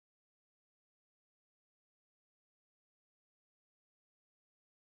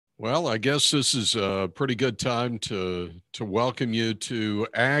Well, I guess this is a pretty good time to welcome you to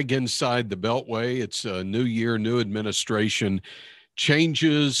Ag Inside the Beltway. It's a new year, new administration,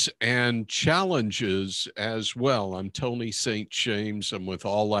 changes and challenges as well. I'm Tony St. James. I'm with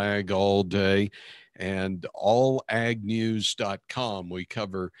All Ag All Day and allagnews.com. We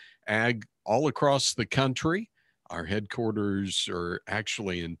cover ag all across the country. Our headquarters are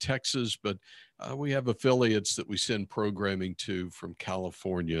actually in Texas, but we have affiliates that we send programming to from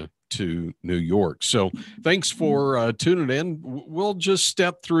California to New York. So thanks for tuning in. We'll just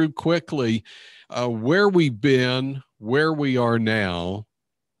step through quickly where we've been, where we are now,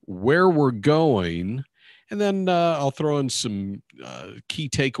 where we're going, and then I'll throw in some key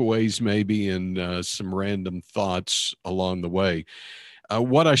takeaways maybe and some random thoughts along the way.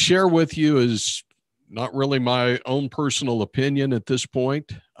 What I share with you is not really my own personal opinion at this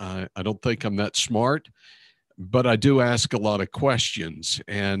point. I don't think I'm that smart, but I do ask a lot of questions,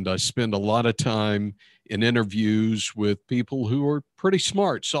 and I spend a lot of time in interviews with people who are pretty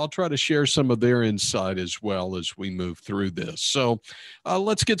smart. So I'll try to share some of their insight as well as we move through this. So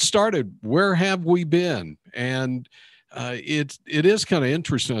let's get started. Where have we been? And it is kind of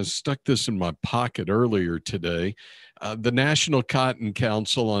interesting. I stuck this in my pocket earlier today. The National Cotton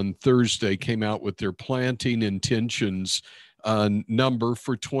Council on Thursday came out with their planting intentions number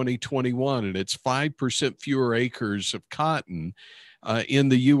for 2021, and it's 5% fewer acres of cotton in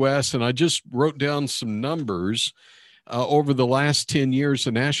the U.S. And I just wrote down some numbers. Over the last 10 years,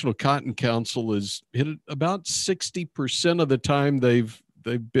 the National Cotton Council has hit it about 60% of the time they've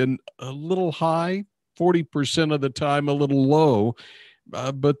been a little high, 40% of the time a little low,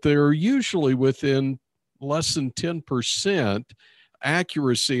 but they're usually within less than 10%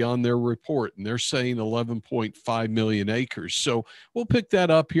 accuracy on their report, and they're saying 11.5 million acres. So we'll pick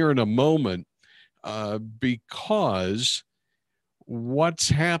that up here in a moment because what's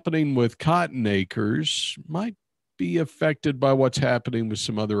happening with cotton acres might be affected by what's happening with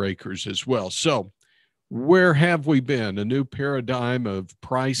some other acres as well. So where have we been? A new paradigm of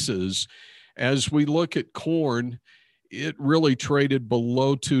prices. As we look at corn, it really traded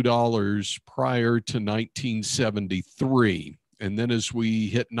below $2 prior to 1973. And then as we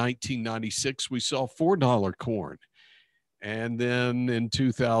hit 1996, we saw $4 corn. And then in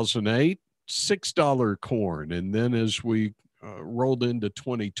 2008, $6 corn. And then as we rolled into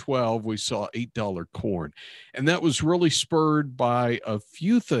 2012, we saw $8 corn. And that was really spurred by a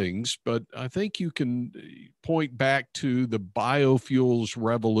few things, but I think you can point back to the biofuels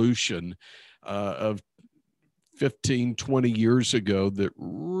revolution of 15, 20 years ago that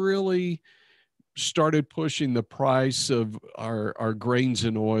really started pushing the price of our grains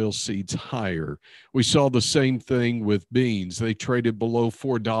and oil seeds higher. We saw the same thing with beans. They traded below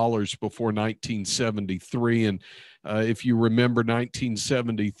 $4 before 1973. And if you remember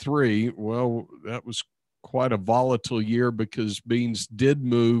 1973, well, that was quite a volatile year because beans did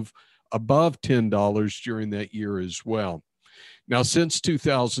move above $10 during that year as well. Now, since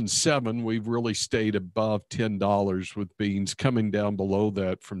 2007, we've really stayed above $10 with beans, coming down below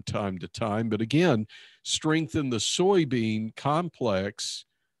that from time to time. But again, strengthen the soybean complex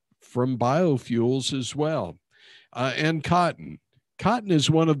from biofuels as well. And cotton. Cotton is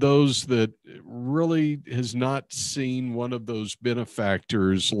one of those that really has not seen one of those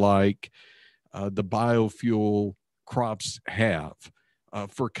benefactors like the biofuel crops have.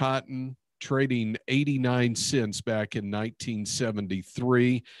 For cotton, trading 89 cents back in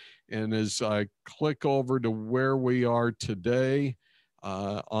 1973. And as I click over to where we are today,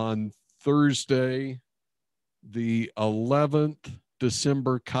 on Thursday, the 11th,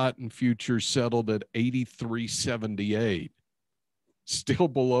 December cotton futures settled at 83.78, still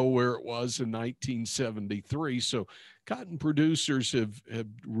below where it was in 1973. So cotton producers have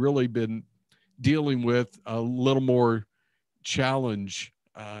really been dealing with a little more challenge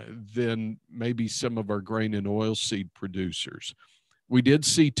than maybe some of our grain and oilseed producers. We did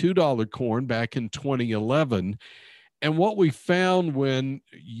see $2 corn back in 2011. And what we found when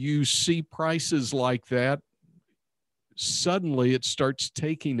you see prices like that, suddenly it starts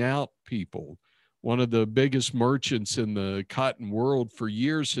taking out people. One of the biggest merchants in the cotton world for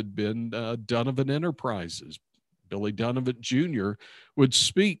years had been Donovan Enterprises. Billy Donovan Jr. would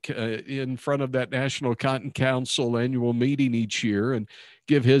speak in front of that National Cotton Council annual meeting each year and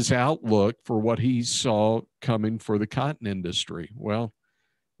give his outlook for what he saw coming for the cotton industry. Well,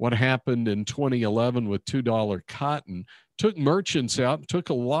 what happened in 2011 with $2 cotton took merchants out, took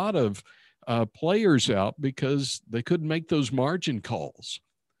a lot of players out because they couldn't make those margin calls.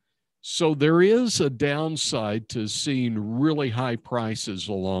 So there is a downside to seeing really high prices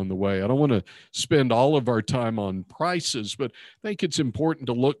along the way. I don't want to spend all of our time on prices, but I think it's important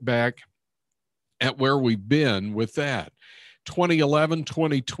to look back at where we've been with that. 2011,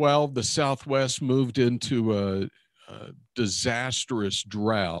 2012, the Southwest moved into a disastrous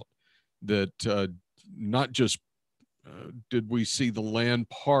drought that not just did we see the land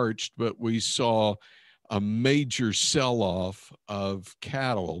parched, but we saw a major sell off of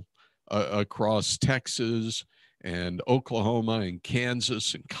cattle across Texas and Oklahoma and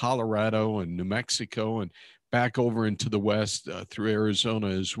Kansas and Colorado and New Mexico and back over into the West through Arizona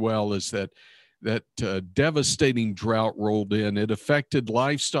as well. As that devastating drought rolled in. It affected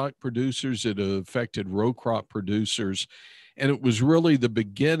livestock producers, it affected row crop producers, and it was really the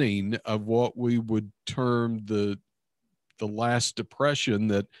beginning of what we would term the last depression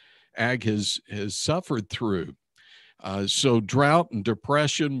that ag has suffered through. So drought and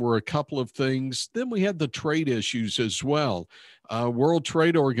depression were a couple of things. Then we had the trade issues as well. World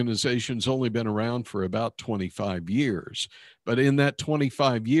Trade Organization's only been around for about 25 years, but in that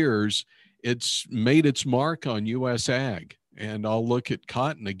 25 years, it's made its mark on U.S. ag. And I'll look at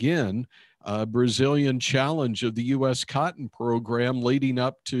cotton again. Brazilian challenge of the U.S. cotton program leading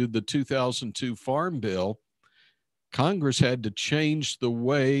up to the 2002 Farm Bill. Congress had to change the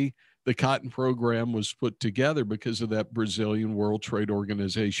way the cotton program was put together because of that Brazilian World Trade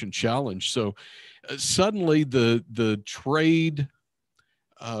Organization challenge. So suddenly the trade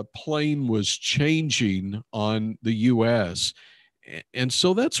plane was changing on the U.S. And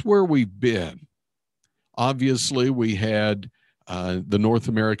so that's where we've been. Obviously, we had the North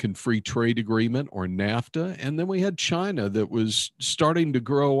American Free Trade Agreement, or NAFTA, and then we had China that was starting to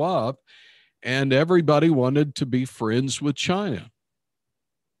grow up, and everybody wanted to be friends with China.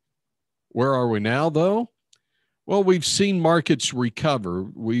 Where are we now, though? Well, we've seen markets recover.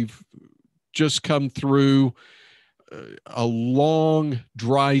 We've just come through a long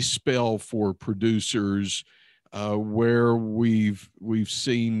dry spell for producers where we've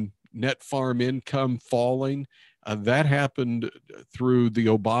seen net farm income falling. That happened through the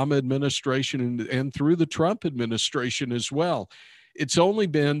Obama administration and through the Trump administration as well. It's only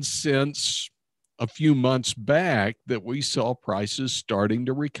been since a few months back that we saw prices starting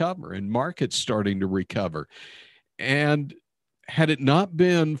to recover and markets starting to recover. And had it not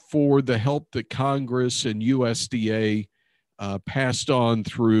been for the help that Congress and USDA passed on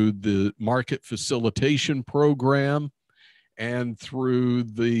through the market facilitation program and through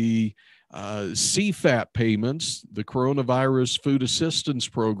the CFAP payments, the Coronavirus Food Assistance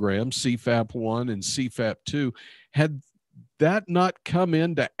Program, CFAP 1 and CFAP 2, had that not come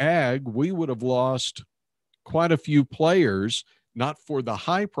into ag, we would have lost quite a few players, not for the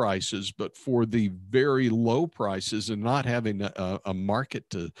high prices, but for the very low prices and not having a market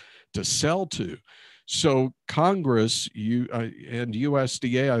to sell to. So Congress, and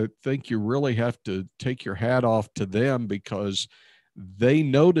USDA, I think you really have to take your hat off to them because they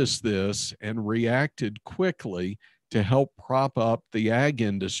noticed this and reacted quickly to help prop up the ag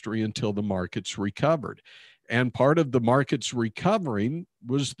industry until the markets recovered. And part of the markets recovering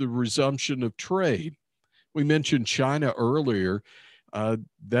was the resumption of trade. We mentioned China earlier.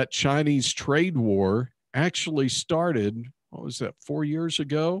 That Chinese trade war actually started, what was that, 4 years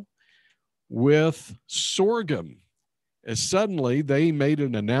ago, with sorghum. As suddenly they made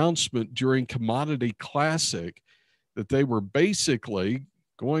an announcement during Commodity Classic that they were basically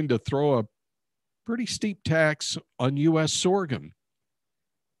going to throw a pretty steep tax on U.S. sorghum.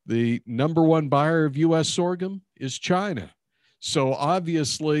 The number one buyer of U.S. sorghum is China. So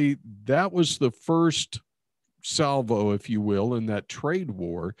obviously that was the first salvo, if you will, in that trade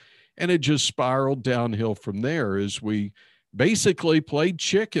war. And it just spiraled downhill from there as we basically played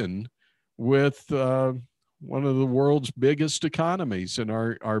chicken with one of the world's biggest economies and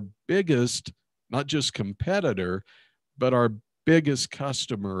our biggest, not just competitor, but our biggest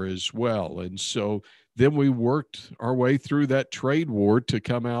customer as well. And so then we worked our way through that trade war to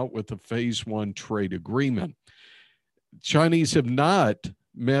come out with a phase one trade agreement. Chinese have not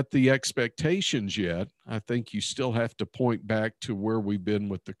met the expectations yet. I think you still have to point back to where we've been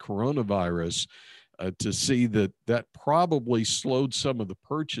with the coronavirus to see that that probably slowed some of the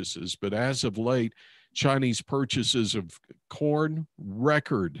purchases. But as of late, Chinese purchases of corn,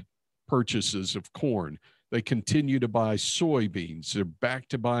 record purchases of corn. They continue to buy soybeans. They're back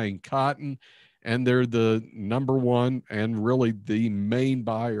to buying cotton, and they're the number one and really the main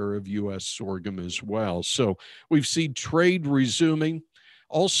buyer of U.S. sorghum as well. So we've seen trade resuming.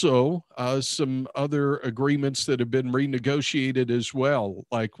 Also, some other agreements that have been renegotiated as well,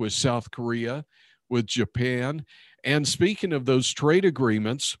 like with South Korea, with Japan. And speaking of those trade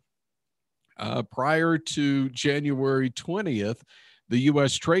agreements, Prior to January 20th, the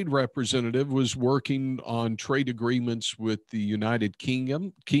U.S. Trade Representative was working on trade agreements with the United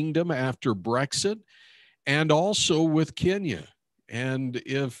Kingdom after Brexit, and also with Kenya. And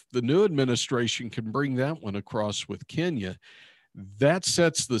if the new administration can bring that one across with Kenya, that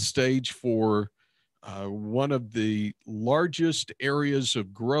sets the stage for one of the largest areas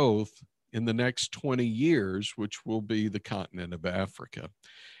of growth in the next 20 years, which will be the continent of Africa.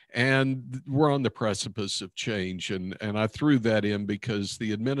 And we're on the precipice of change. And I threw that in because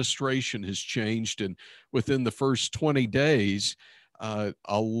the administration has changed. And within the first 20 days, a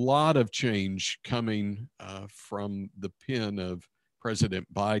lot of change coming from the pen of President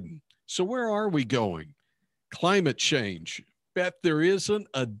Biden. So, where are we going? Climate change. Bet there isn't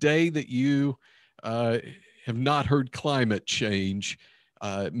a day that you have not heard climate change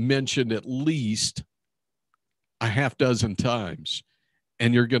mentioned at least a half dozen times.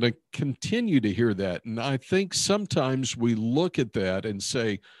 And you're going to continue to hear that. And I think sometimes we look at that and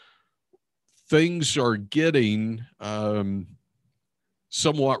say things are getting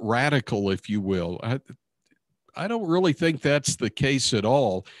somewhat radical, if you will. I don't really think that's the case at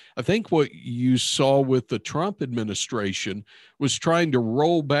all. I think what you saw with the Trump administration was trying to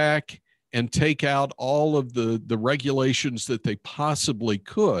roll back and take out all of the regulations that they possibly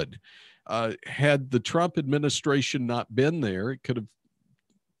could. Had the Trump administration not been there, it could have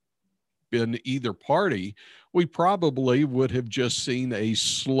been either party, we probably would have just seen a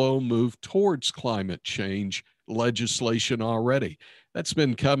slow move towards climate change legislation already. That's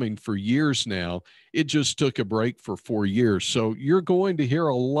been coming for years now. It just took a break for 4 years. So you're going to hear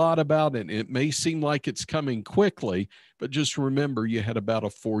a lot about it. It may seem like it's coming quickly, but just remember you had about a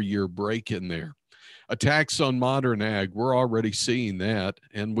 4-year break in there. Attacks on modern ag, we're already seeing that,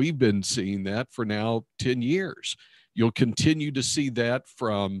 and we've been seeing that for now 10 years. You'll continue to see that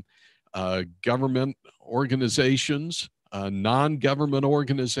from government organizations, non-government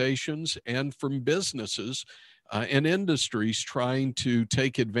organizations, and from businesses and industries trying to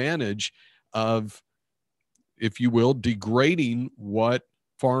take advantage of, if you will, degrading what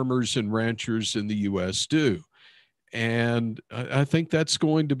farmers and ranchers in the U.S. do. And I think that's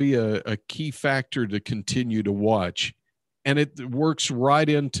going to be a key factor to continue to watch. And it works right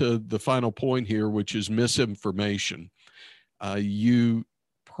into the final point here, which is misinformation. You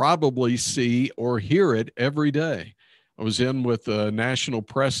probably see or hear it every day. I was in with a National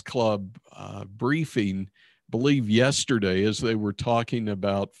Press Club briefing, I believe yesterday, as they were talking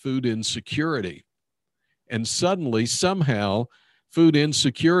about food insecurity. And suddenly, somehow, food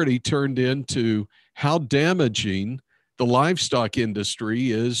insecurity turned into how damaging the livestock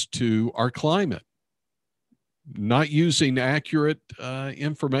industry is to our climate, not using accurate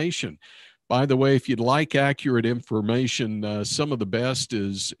information. By the way, if you'd like accurate information, some of the best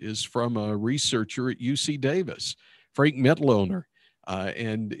is from a researcher at UC Davis, Frank Mitloehner.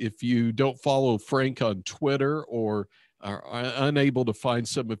 And if you don't follow Frank on Twitter or are unable to find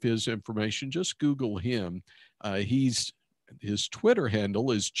some of his information, just Google him. His Twitter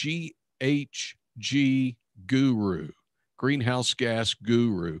handle is GHG Guru, Greenhouse Gas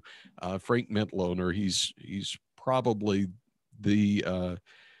Guru. Frank Mitloehner. He's probably the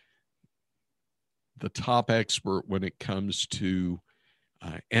top expert when it comes to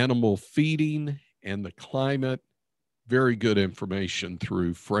animal feeding and the climate. Very good information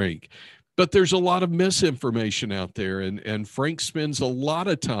through Frank. But there's a lot of misinformation out there, and Frank spends a lot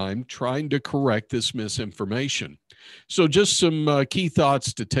of time trying to correct this misinformation. So just some key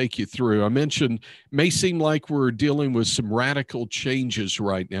thoughts to take you through. I mentioned, may seem like we're dealing with some radical changes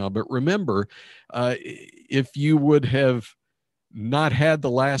right now, but remember, if you would have not had the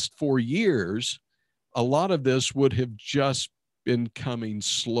last 4 years, a lot of this would have just been coming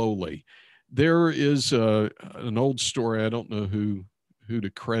slowly. There is an old story, I don't know who to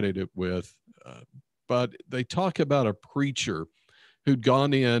credit it with, but they talk about a preacher who'd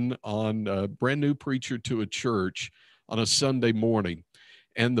gone in on a brand new preacher to a church on a Sunday morning,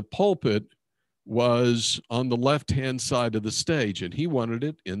 and the pulpit was on the left-hand side of the stage, and he wanted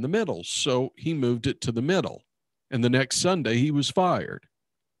it in the middle, so he moved it to the middle, and the next Sunday he was fired.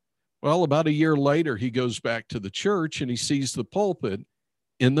 Well, about a year later, he goes back to the church and he sees the pulpit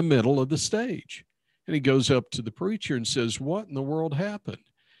in the middle of the stage. And he goes up to the preacher and says, "What in the world happened?"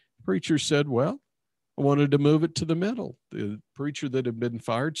 The preacher said, "Well, I wanted to move it to the middle." The preacher that had been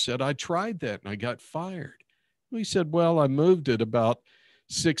fired said, "I tried that and I got fired." Well, he said, "Well, I moved it about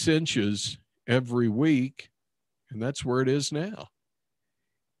 6 inches every week, and that's where it is now."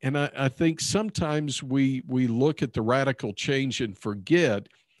 And I think sometimes we look at the radical change and forget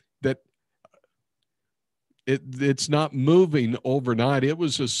that it's not moving overnight. It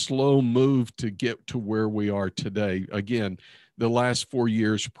was a slow move to get to where we are today. Again, the last 4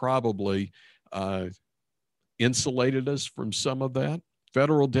 years probably uh, insulated us from some of that.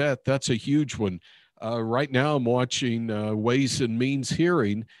 Federal debt, that's a huge one. Right now, I'm watching Ways and Means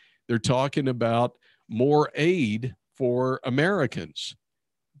hearing. They're talking about more aid for Americans,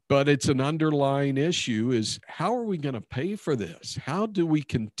 but it's an underlying issue is how are we going to pay for this? How do we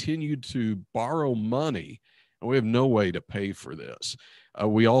continue to borrow money? And we have no way to pay for this.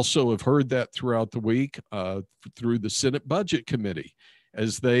 We also have heard that throughout the week through the Senate Budget Committee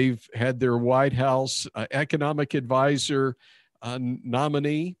as they've had their White House economic advisor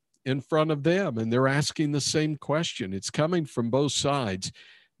nominee in front of them, and they're asking the same question. It's coming from both sides.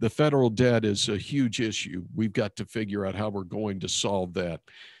 The federal debt is a huge issue. We've got to figure out how we're going to solve that.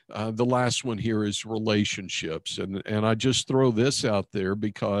 The last one here is relationships. And I just throw this out there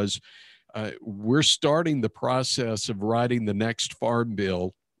because we're starting the process of writing the next farm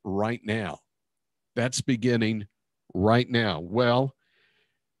bill right now. That's beginning right now. Well,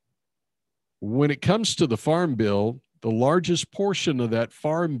 when it comes to the farm bill, the largest portion of that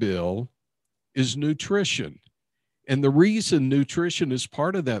farm bill is nutrition. And the reason nutrition is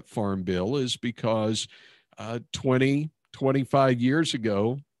part of that farm bill is because 25 years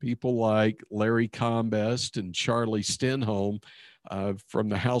ago, people like Larry Combest and Charlie Stenholm from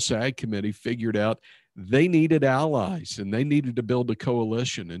the House Ag Committee figured out they needed allies and they needed to build a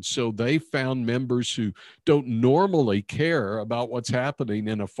coalition. And so they found members who don't normally care about what's happening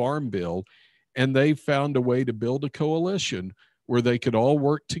in a farm bill, and they found a way to build a coalition where they could all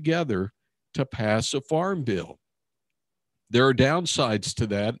work together to pass a farm bill. There are downsides to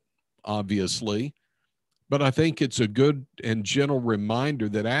that, obviously, but I think it's a good and gentle reminder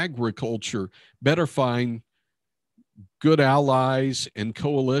that agriculture better find good allies and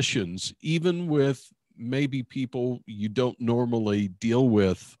coalitions, even with maybe people you don't normally deal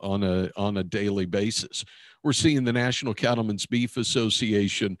with on a daily basis. We're seeing the National Cattlemen's Beef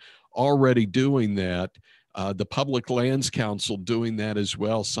Association already doing that. The Public Lands Council doing that as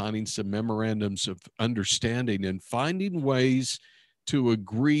well, signing some memorandums of understanding and finding ways to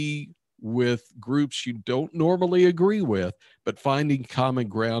agree with groups you don't normally agree with, but finding common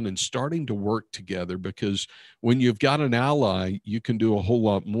ground and starting to work together, because when you've got an ally, you can do a whole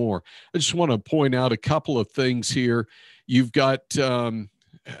lot more. I just want to point out a couple of things here. You've got,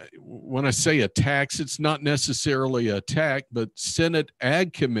 when I say a tax, it's not necessarily a tax, but Senate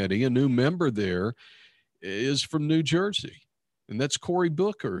Ag Committee, a new member there, is from New Jersey. And that's Cory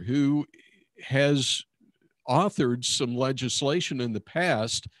Booker, who has authored some legislation in the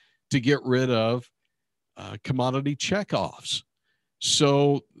past to get rid of commodity checkoffs.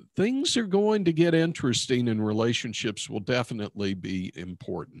 So things are going to get interesting, and relationships will definitely be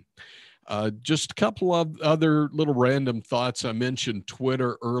important. Just a couple of other little random thoughts. I mentioned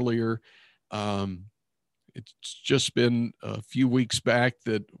Twitter earlier. It's just been a few weeks back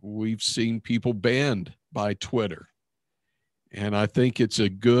that we've seen people banned by Twitter. And I think it's a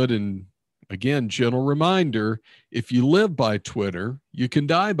good and, again, gentle reminder, if you live by Twitter, you can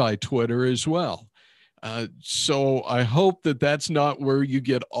die by Twitter as well. So I hope that that's not where you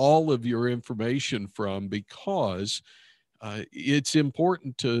get all of your information from, because it's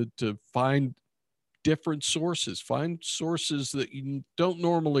important to find different sources, find sources that you don't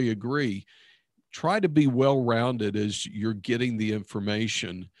normally agree. Try to be well-rounded as you're getting the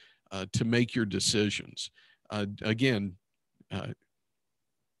information to make your decisions. Again,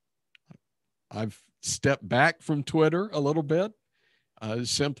 I've stepped back from Twitter a little bit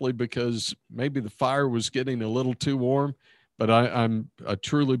simply because maybe the fire was getting a little too warm. But I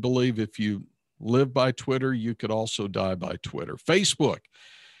truly believe if you live by Twitter, you could also die by Twitter. Facebook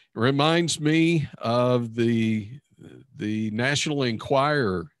reminds me of the National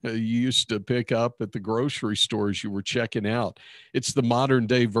Enquirer you used to pick up at the grocery stores you were checking out. It's the modern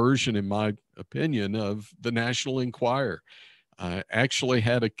day version, in my opinion, of the National Enquirer. I actually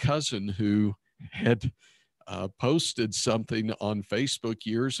had a cousin who had posted something on Facebook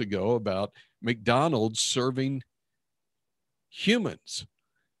years ago about McDonald's serving humans,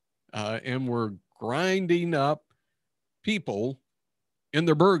 and we're grinding up people in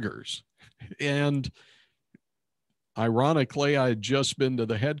their burgers. And ironically, I had just been to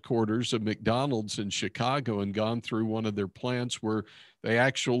the headquarters of McDonald's in Chicago and gone through one of their plants where they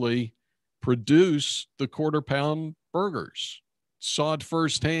actually produce the quarter-pound burgers. Saw it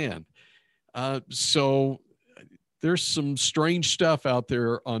firsthand. So there's some strange stuff out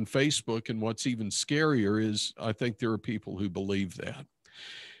there on Facebook, and what's even scarier is I think there are people who believe that.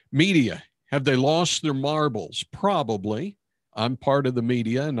 Media, have they lost their marbles? Probably. I'm part of the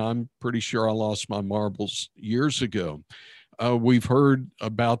media, and I'm pretty sure I lost my marbles years ago. We've heard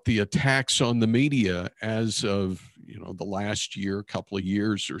about the attacks on the media as of the last year, couple of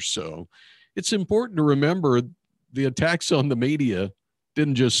years or so. It's important to remember the attacks on the media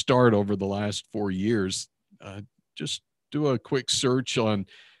didn't just start over the last 4 years. Just do a quick search on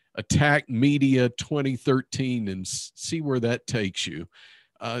Attack Media 2013 and see where that takes you.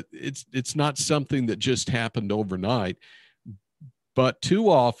 It's not something that just happened overnight, but too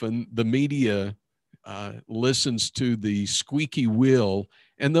often the media listens to the squeaky wheel,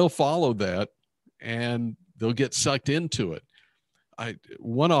 and they'll follow that, and they'll get sucked into it. I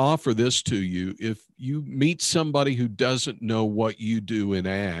want to offer this to you. If you meet somebody who doesn't know what you do in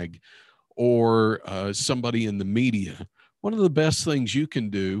ag, or somebody in the media, one of the best things you can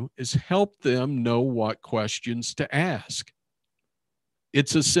do is help them know what questions to ask.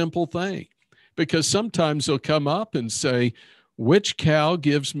 It's a simple thing, because sometimes they'll come up and say, which cow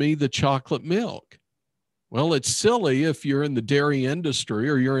gives me the chocolate milk? Well, it's silly if you're in the dairy industry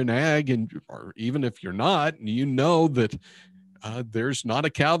or you're in ag, or even if you're not, and you know that there's not a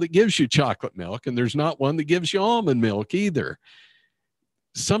cow that gives you chocolate milk, and there's not one that gives you almond milk either.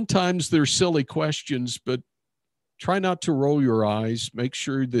 Sometimes they're silly questions, but try not to roll your eyes. Make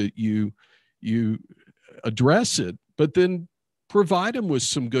sure that you address it, but then provide them with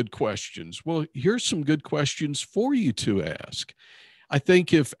some good questions. Well, here's some good questions for you to ask. I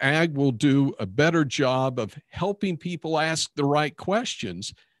think if ag will do a better job of helping people ask the right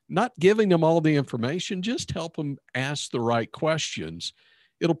questions, not giving them all the information, just help them ask the right questions,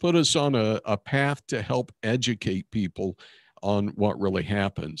 it'll put us on a path to help educate people on what really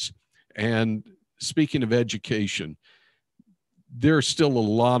happens. And speaking of education, there's still a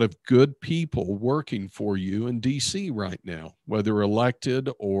lot of good people working for you in DC right now, whether elected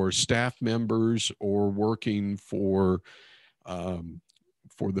or staff members or working for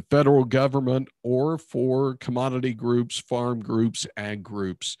the federal government or for commodity groups, farm groups, ag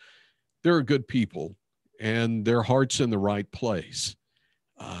groups. There are good people, and their heart's in the right place.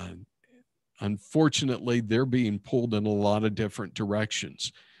 Unfortunately, they're being pulled in a lot of different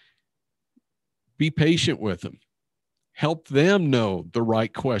directions. Be patient with them. Help them know the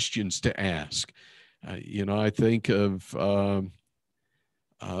right questions to ask. I think of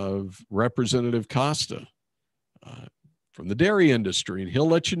Representative Costa from the dairy industry, and he'll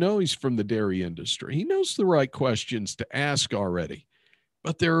let you know he's from the dairy industry. He knows the right questions to ask already,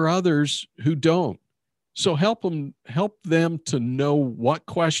 but there are others who don't. So help them to know what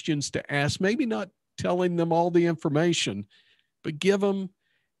questions to ask. Maybe not telling them all the information, but give them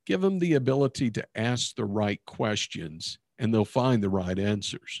the ability to ask the right questions, and they'll find the right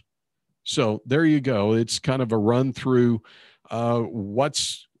answers. So there you go. It's kind of a run through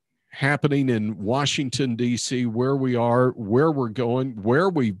what's happening in Washington, D.C., where we are, where we're going, where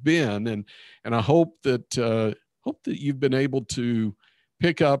we've been, and I hope that you've been able to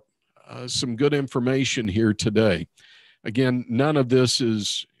pick up some good information here today. Again, none of this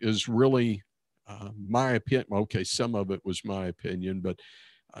is really my opinion. Okay, some of it was my opinion, but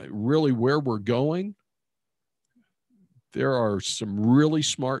really where we're going, there are some really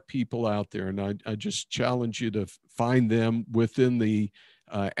smart people out there, and I just challenge you to find them within the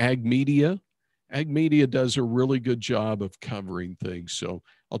ag media. Ag media does a really good job of covering things, so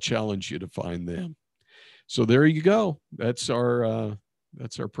I'll challenge you to find them. So there you go. That's our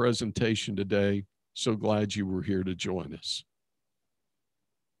presentation today. So glad you were here to join us.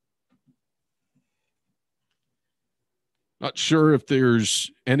 Not sure if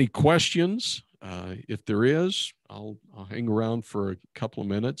there's any questions. If there is, I'll hang around for a couple of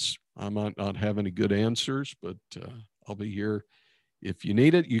minutes. I might not have any good answers, but I'll be here if you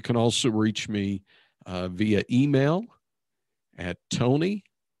need it. You can also reach me via email at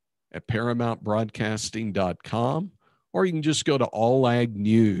tony@paramountbroadcasting.com, or you can just go to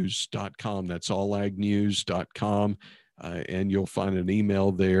allagnews.com. That's allagnews.com, and you'll find an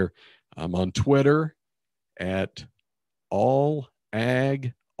email there. I'm on Twitter at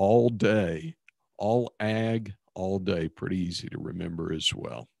allag all day. All ag all day. Pretty easy to remember as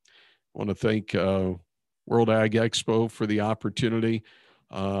well. I want to thank World Ag Expo for the opportunity.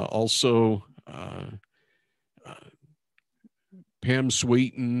 Also, Pam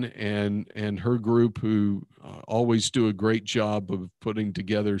Sweeten and her group, who always do a great job of putting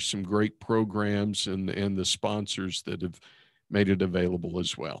together some great programs, and the sponsors that have made it available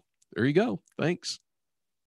as well. There you go. Thanks.